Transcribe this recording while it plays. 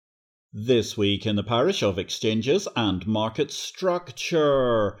This week in the parish of exchanges and market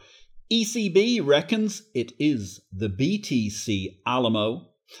structure. ECB reckons it is the BTC Alamo,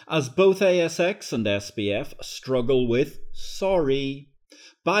 as both ASX and SBF struggle with sorry.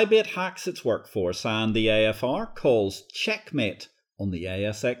 Bybit hacks its workforce and the AFR calls checkmate on the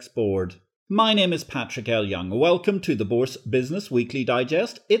ASX board. My name is Patrick L. Young. Welcome to the Bourse Business Weekly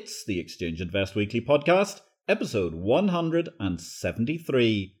Digest. It's the Exchange Invest Weekly Podcast, episode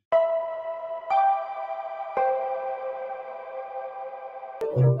 173.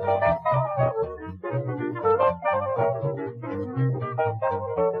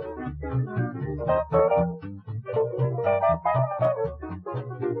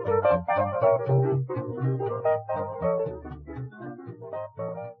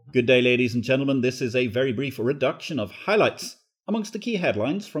 Good day, ladies and gentlemen. This is a very brief reduction of highlights amongst the key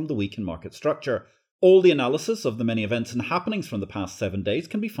headlines from the week in market structure. All the analysis of the many events and happenings from the past 7 days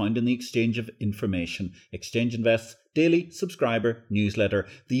can be found in the Exchange of Information, Exchange Invest's daily subscriber newsletter,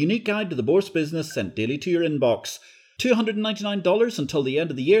 the unique guide to the bourse business sent daily to your inbox. $299 until the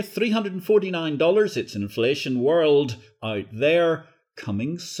end of the year, $349. It's an inflation world out there,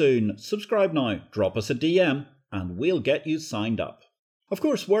 coming soon. Subscribe now, drop us a DM, and we'll get you signed up. Of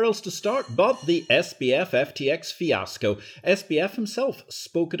course, where else to start but the SBF FTX fiasco? SBF himself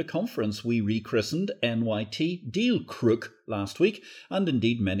spoke at a conference we rechristened NYT Deal Crook last week, and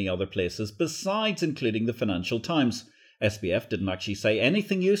indeed many other places besides, including the Financial Times. SBF didn't actually say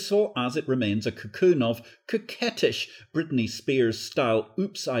anything useful, as it remains a cocoon of coquettish Britney Spears style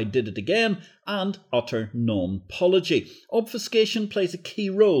oops I did it again and utter non-apology. Obfuscation plays a key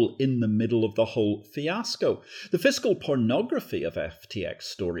role in the middle of the whole fiasco. The fiscal pornography of FTX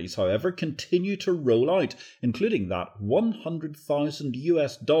stories, however, continue to roll out, including that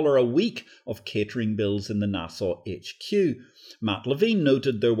 $100,000 a week of catering bills in the Nassau HQ. Matt Levine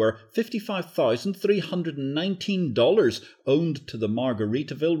noted there were $55,319 owned to the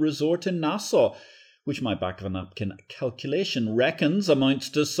Margaritaville Resort in Nassau, which my back-of-a-napkin calculation reckons amounts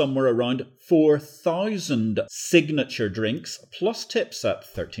to somewhere around 4,000 signature drinks plus tips at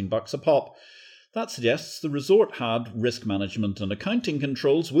 $13 a pop. That suggests the resort had risk management and accounting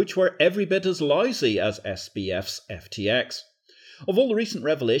controls which were every bit as lousy as SBF's FTX. Of all the recent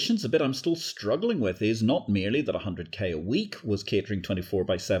revelations, the bit I'm still struggling with is not merely that $100,000 a week was catering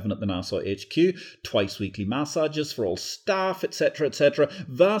 24/7 at the Nassau HQ, twice weekly massages for all staff, etc.,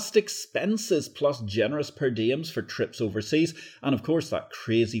 vast expenses plus generous per diems for trips overseas, and of course that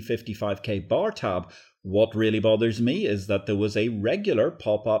crazy $55,000 bar tab. What really bothers me is that there was a regular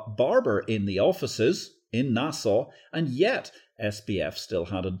pop-up barber in the offices in Nassau, and yet SBF still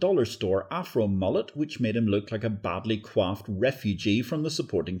had a dollar store afro mullet which made him look like a badly coiffed refugee from the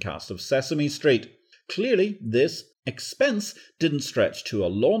supporting cast of Sesame Street. Clearly, this expense didn't stretch to a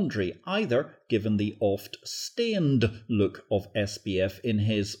laundry either, given the oft-stained look of SBF in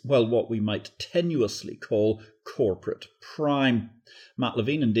his, well, what we might tenuously call corporate prime. Matt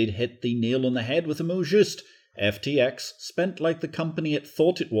Levine indeed hit the nail on the head with a mot juste. FTX spent like the company it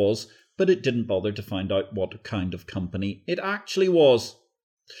thought it was, but it didn't bother to find out what kind of company it actually was.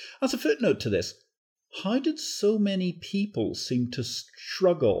 As a footnote to this, how did so many people seem to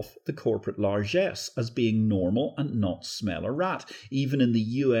shrug off the corporate largesse as being normal and not smell a rat, even in the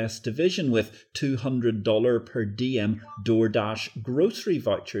US division with $200 per DM DoorDash grocery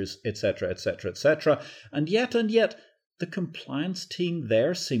vouchers, etc., and yet, the compliance team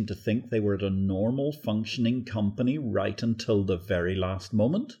there seemed to think they were at a normal functioning company right until the very last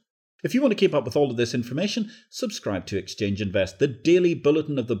moment? If you want to keep up with all of this information, subscribe to Exchange Invest, the daily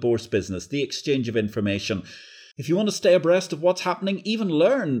bulletin of the bourse business, the exchange of information. If you want to stay abreast of what's happening, even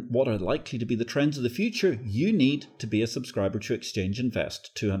learn what are likely to be the trends of the future, you need to be a subscriber to Exchange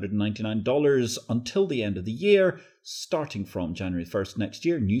Invest. $299 until the end of the year. Starting from January 1st next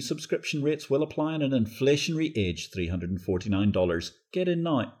year, new subscription rates will apply on an inflationary age, $349. Get in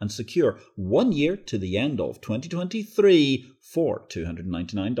now and secure 1 year to the end of 2023 for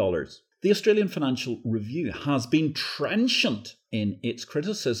 $299. The Australian Financial Review has been trenchant in its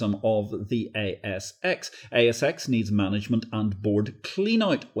criticism of the ASX. ASX needs management and board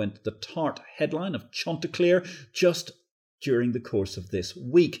clean-out, went the tart headline of Chanticleer just during the course of this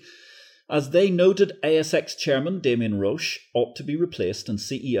week. As they noted, ASX chairman Damien Roche ought to be replaced and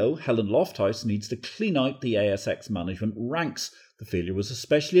CEO Helen Lofthouse needs to clean out the ASX management ranks. The failure was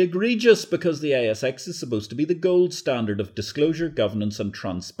especially egregious because the ASX is supposed to be the gold standard of disclosure, governance and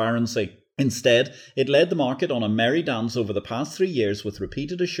transparency. Instead, it led the market on a merry dance over the past 3 years with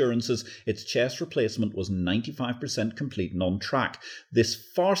repeated assurances its CHESS replacement was 95% complete and on track. This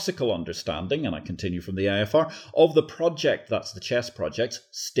farcical understanding, and I continue from the IFR, of the project, that's the CHESS project's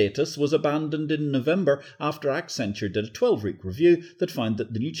status was abandoned in November after Accenture did a 12-week review that found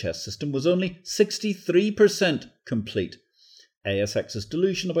that the new CHESS system was only 63% complete. ASX's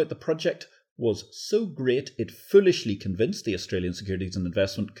delusion about the project was so great it foolishly convinced the Australian Securities and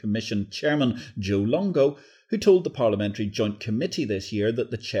Investment Commission Chairman Joe Longo, who told the Parliamentary Joint Committee this year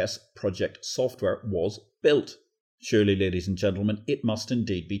that the CHESS project software was built. Surely, ladies and gentlemen, it must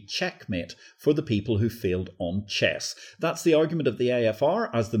indeed be checkmate for the people who failed on chess. That's the argument of the AFR,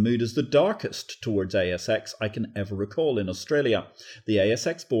 as the mood is the darkest towards ASX I can ever recall in Australia. The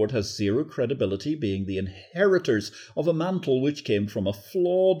ASX board has zero credibility, being the inheritors of a mantle which came from a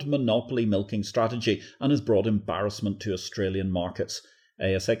flawed monopoly milking strategy and has brought embarrassment to Australian markets.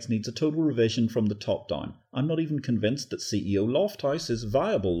 ASX needs a total revision from the top down. I'm not even convinced that CEO Lofthouse is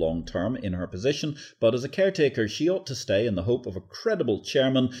viable long term in her position, but as a caretaker she ought to stay in the hope of a credible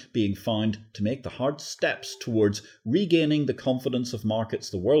chairman being found to make the hard steps towards regaining the confidence of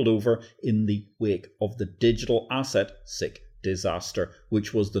markets the world over in the wake of the digital asset disaster,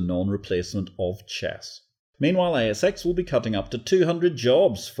 which was the non-replacement of chess. Meanwhile, ASX will be cutting up to 200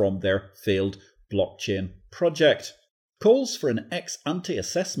 jobs from their failed blockchain project. Calls for an ex-ante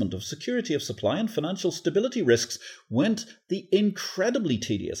assessment of security of supply and financial stability risks went the incredibly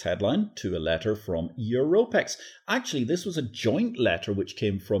tedious headline to a letter from Europex. Actually, this was a joint letter which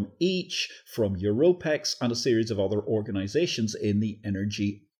came from Europex and a series of other organisations in the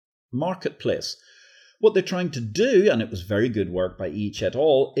energy marketplace. What they're trying to do, and it was very good work by each et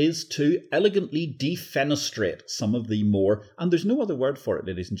al., is to elegantly defenestrate some of the more, and there's no other word for it,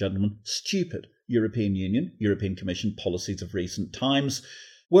 ladies and gentlemen, stupid European Union, European Commission policies of recent times,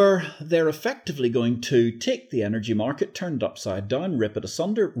 where they're effectively going to take the energy market turned upside down, rip it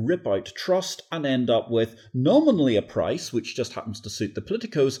asunder, rip out trust, and end up with nominally a price which just happens to suit the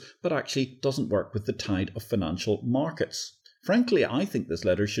politicos, but actually doesn't work with the tide of financial markets. Frankly, I think this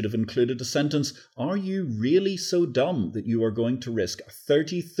letter should have included a sentence, "Are you really so dumb that you are going to risk a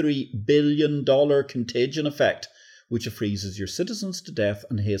 $33 billion contagion effect, which freezes your citizens to death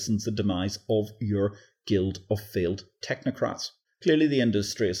and hastens the demise of your guild of failed technocrats?" Clearly, the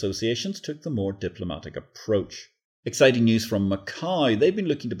industry associations took the more diplomatic approach. Exciting news from Macau. They've been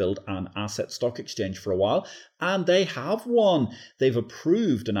looking to build an asset stock exchange for a while, and they have one. They've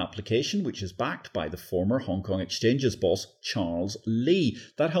approved an application which is backed by the former Hong Kong Exchange's boss, Charles Lee.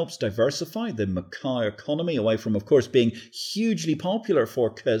 That helps diversify the Macau economy away from, of course, being hugely popular for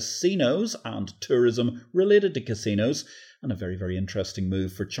casinos and tourism related to casinos, and a very, very interesting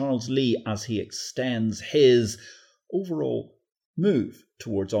move for Charles Lee as he extends his overall move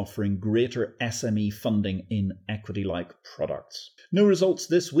towards offering greater SME funding in equity-like products. No results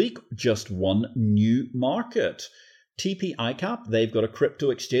this week, just one new market. TP ICAP, they've got a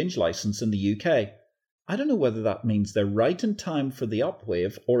crypto exchange license in the UK. I don't know whether that means they're right in time for the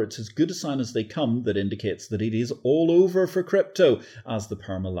upwave, or it's as good a sign as they come that indicates that it is all over for crypto, as the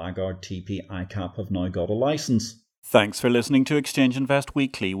perma-laggard TP ICAP have now got a license. Thanks for listening to Exchange Invest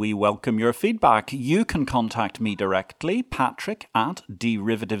Weekly. We welcome your feedback. You can contact me directly,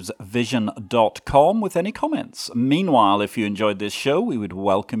 patrick@derivativesvision.com, with any comments. Meanwhile, if you enjoyed this show, we would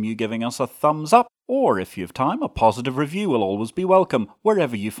welcome you giving us a thumbs up, or if you have time, a positive review will always be welcome,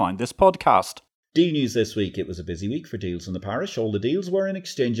 wherever you find this podcast. Deal news this week. It was a busy week for deals in the parish. All the deals were in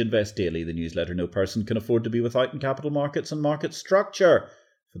Exchange Invest Daily, the newsletter no person can afford to be without in capital markets and market structure.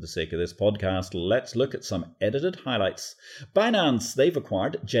 For the sake of this podcast, let's look at some edited highlights. Binance, they've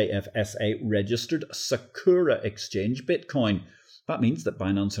acquired JFSA-registered Sakura Exchange Bitcoin. That means that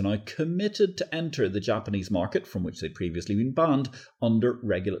Binance are now committed to enter the Japanese market, from which they'd previously been banned, under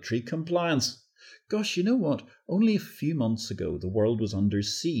regulatory compliance. Gosh, you know what? Only a few months ago, the world was under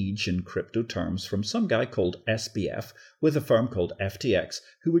siege in crypto terms from some guy called SBF with a firm called FTX,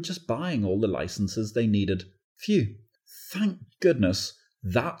 who were just buying all the licenses they needed. Phew. Thank goodness.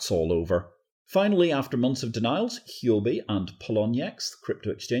 That's all over. Finally, after months of denials, Huobi and Poloniex, the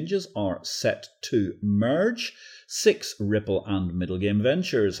crypto exchanges, are set to merge. 6 Ripple and Middle Game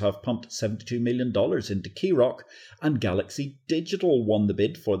Ventures have pumped $72 million into Keyrock, and Galaxy Digital won the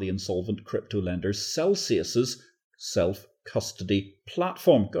bid for the insolvent crypto lender Celsius's self-custody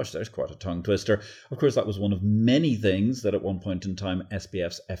platform. Gosh, there's quite a tongue twister. Of course, that was one of many things that at one point in time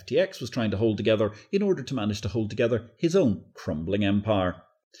SBF's FTX was trying to hold together in order to manage to hold together his own crumbling empire.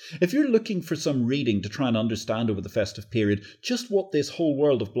 If you're looking for some reading to try and understand over the festive period just what this whole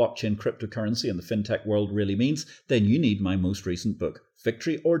world of blockchain, cryptocurrency and the fintech world really means, then you need my most recent book,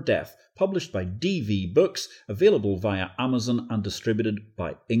 Victory or Death, published by DV Books, available via Amazon and distributed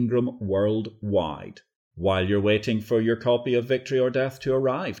by Ingram worldwide. While you're waiting for your copy of Victory or Death to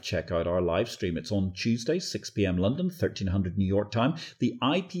arrive, check out our live stream. It's on Tuesday, 6 p.m. London, 1300 New York time, the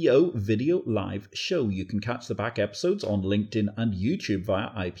IPO video live show. You can catch the back episodes on LinkedIn and YouTube via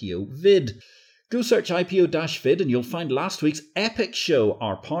IPO Vid. Go search IPO-Vid and you'll find last week's epic show,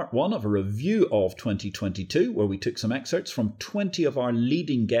 our part one of a review of 2022, where we took some excerpts from 20 of our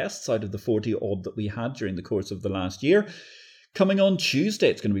leading guests out of the 40 odd that we had during the course of the last year. Coming on Tuesday,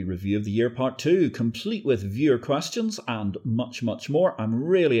 it's going to be Review of the Year Part 2, complete with viewer questions and much, much more. I'm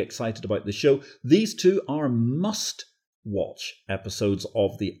really excited about the show. These two are must-watch episodes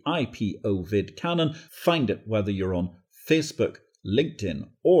of the IPO Vid canon. Find it whether you're on Facebook, LinkedIn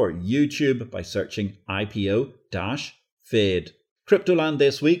or YouTube by searching IPO-Vid. Cryptoland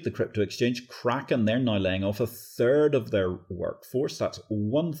this week, the crypto exchange Kraken, they're now laying off a third of their workforce. That's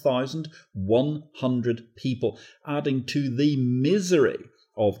 1,100 people, adding to the misery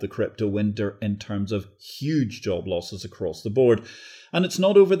of the crypto winter in terms of huge job losses across the board. And it's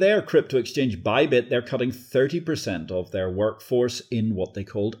not over there. Crypto exchange Bybit, they're cutting 30% of their workforce in what they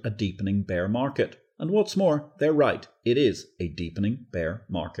called a deepening bear market. And what's more, they're right. It is a deepening bear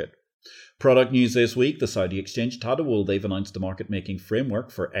market. Product news this week, the Saudi exchange Tadawul, they've announced a market-making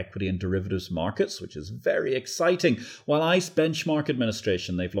framework for equity and derivatives markets, which is very exciting. While ICE Benchmark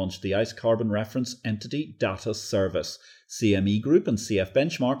Administration, they've launched the ICE Carbon Reference Entity Data Service. CME Group and CF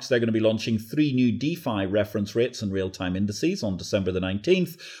Benchmarks, they're going to be launching 3 new DeFi reference rates and real-time indices on December the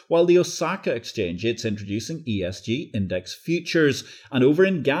 19th, while the Osaka Exchange, it's introducing ESG Index Futures. And over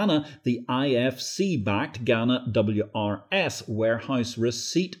in Ghana, the IFC-backed Ghana WRS Warehouse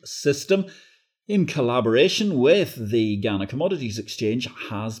Receipt System, in collaboration with the Ghana Commodities Exchange,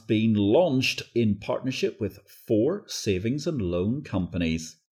 has been launched in partnership with 4 savings and loan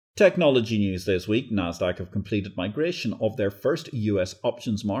companies. Technology news this week, Nasdaq have completed migration of their first US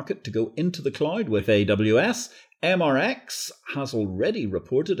options market to go into the cloud with AWS. MRX has already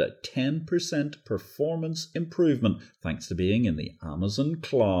reported a 10% performance improvement thanks to being in the Amazon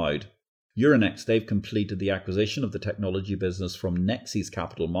cloud. Euronext, they've completed the acquisition of the technology business from Nexus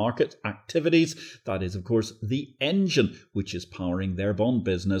Capital Market Activities. That is, of course, the engine which is powering their bond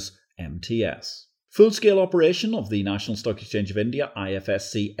business, MTS. Full-scale operation of the National Stock Exchange of India,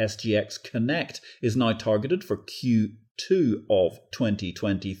 IFSC SGX Connect, is now targeted for Q2 of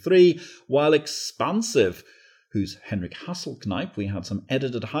 2023, while Expansive, whose Henrik Hasselknip we had some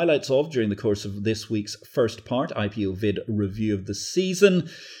edited highlights of during the course of this week's first part, IPO Vid review of the season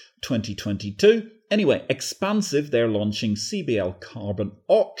 2022. Anyway, Expansive, they're launching CBL Carbon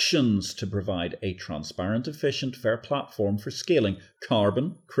Auctions to provide a transparent, efficient, fair platform for scaling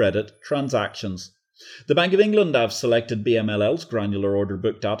carbon credit transactions. The Bank of England have selected BMLL's granular order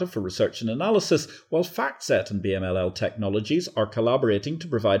book data for research and analysis, while FactSet and BMLL Technologies are collaborating to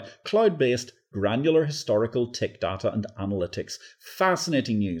provide cloud-based granular historical tick data and analytics.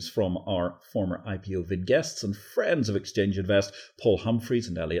 Fascinating news from our former IPO Vid guests and friends of Exchange Invest, Paul Humphreys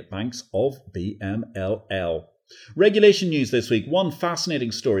and Elliot Banks of BMLL. Regulation news this week. One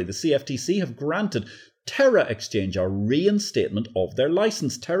fascinating story. The CFTC have granted Terra Exchange a reinstatement of their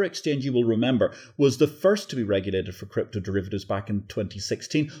license. Terra Exchange, you will remember, was the first to be regulated for crypto derivatives back in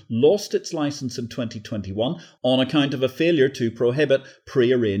 2016, lost its license in 2021 on account of a failure to prohibit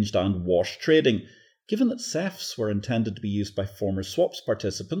pre-arranged and wash trading. Given that CEFs were intended to be used by former swaps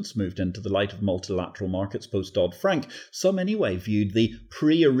participants moved into the light of multilateral markets post-Dodd-Frank, some anyway viewed the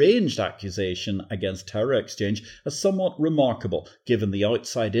pre-arranged accusation against Terra Exchange as somewhat remarkable, given the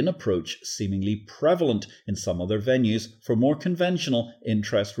outside-in approach seemingly prevalent in some other venues for more conventional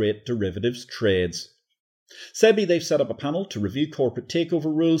interest rate derivatives trades. SEBI, they've set up a panel to review corporate takeover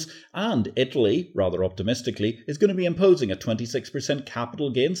rules, and Italy, rather optimistically, is going to be imposing a 26% capital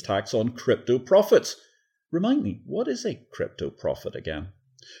gains tax on crypto profits. Remind me, what is a crypto profit again?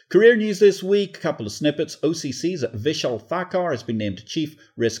 Career news this week, a couple of snippets. OCC's Vishal Thakkar has been named Chief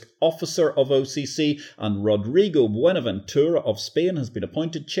Risk Officer of OCC, and Rodrigo Buenaventura of Spain has been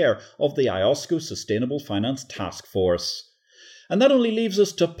appointed Chair of the IOSCO Sustainable Finance Task Force. And that only leaves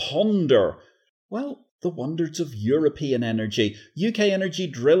us to ponder, well, the wonders of European energy. UK energy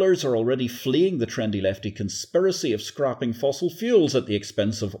drillers are already fleeing the trendy lefty conspiracy of scrapping fossil fuels at the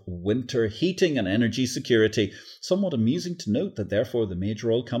expense of winter heating and energy security. Somewhat amusing to note that therefore the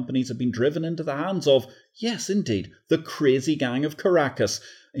major oil companies have been driven into the hands of Yes, indeed, the crazy gang of Caracas.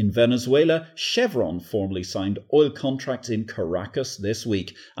 In Venezuela, Chevron formally signed oil contracts in Caracas this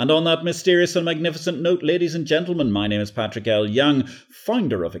week. And on that mysterious and magnificent note, ladies and gentlemen, my name is Patrick L. Young,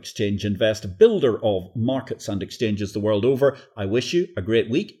 founder of Exchange Invest, builder of markets and exchanges the world over. I wish you a great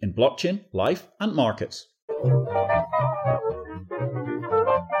week in blockchain, life and markets.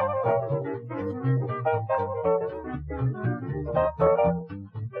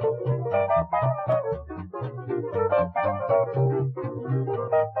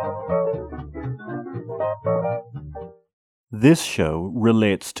 This show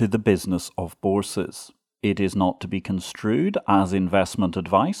relates to the business of bourses. It is not to be construed as investment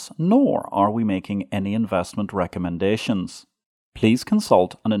advice, nor are we making any investment recommendations. Please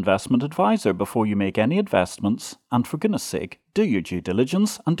consult an investment advisor before you make any investments, and for goodness sake, do your due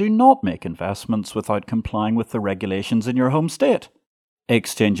diligence and do not make investments without complying with the regulations in your home state.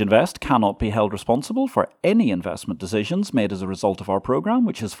 Exchange Invest cannot be held responsible for any investment decisions made as a result of our program,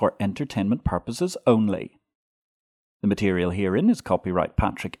 which is for entertainment purposes only. The material herein is copyright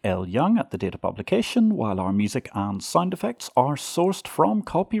Patrick L. Young at the date of publication, while our music and sound effects are sourced from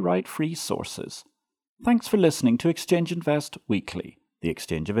copyright-free sources. Thanks for listening to Exchange Invest Weekly, the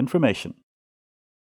exchange of information.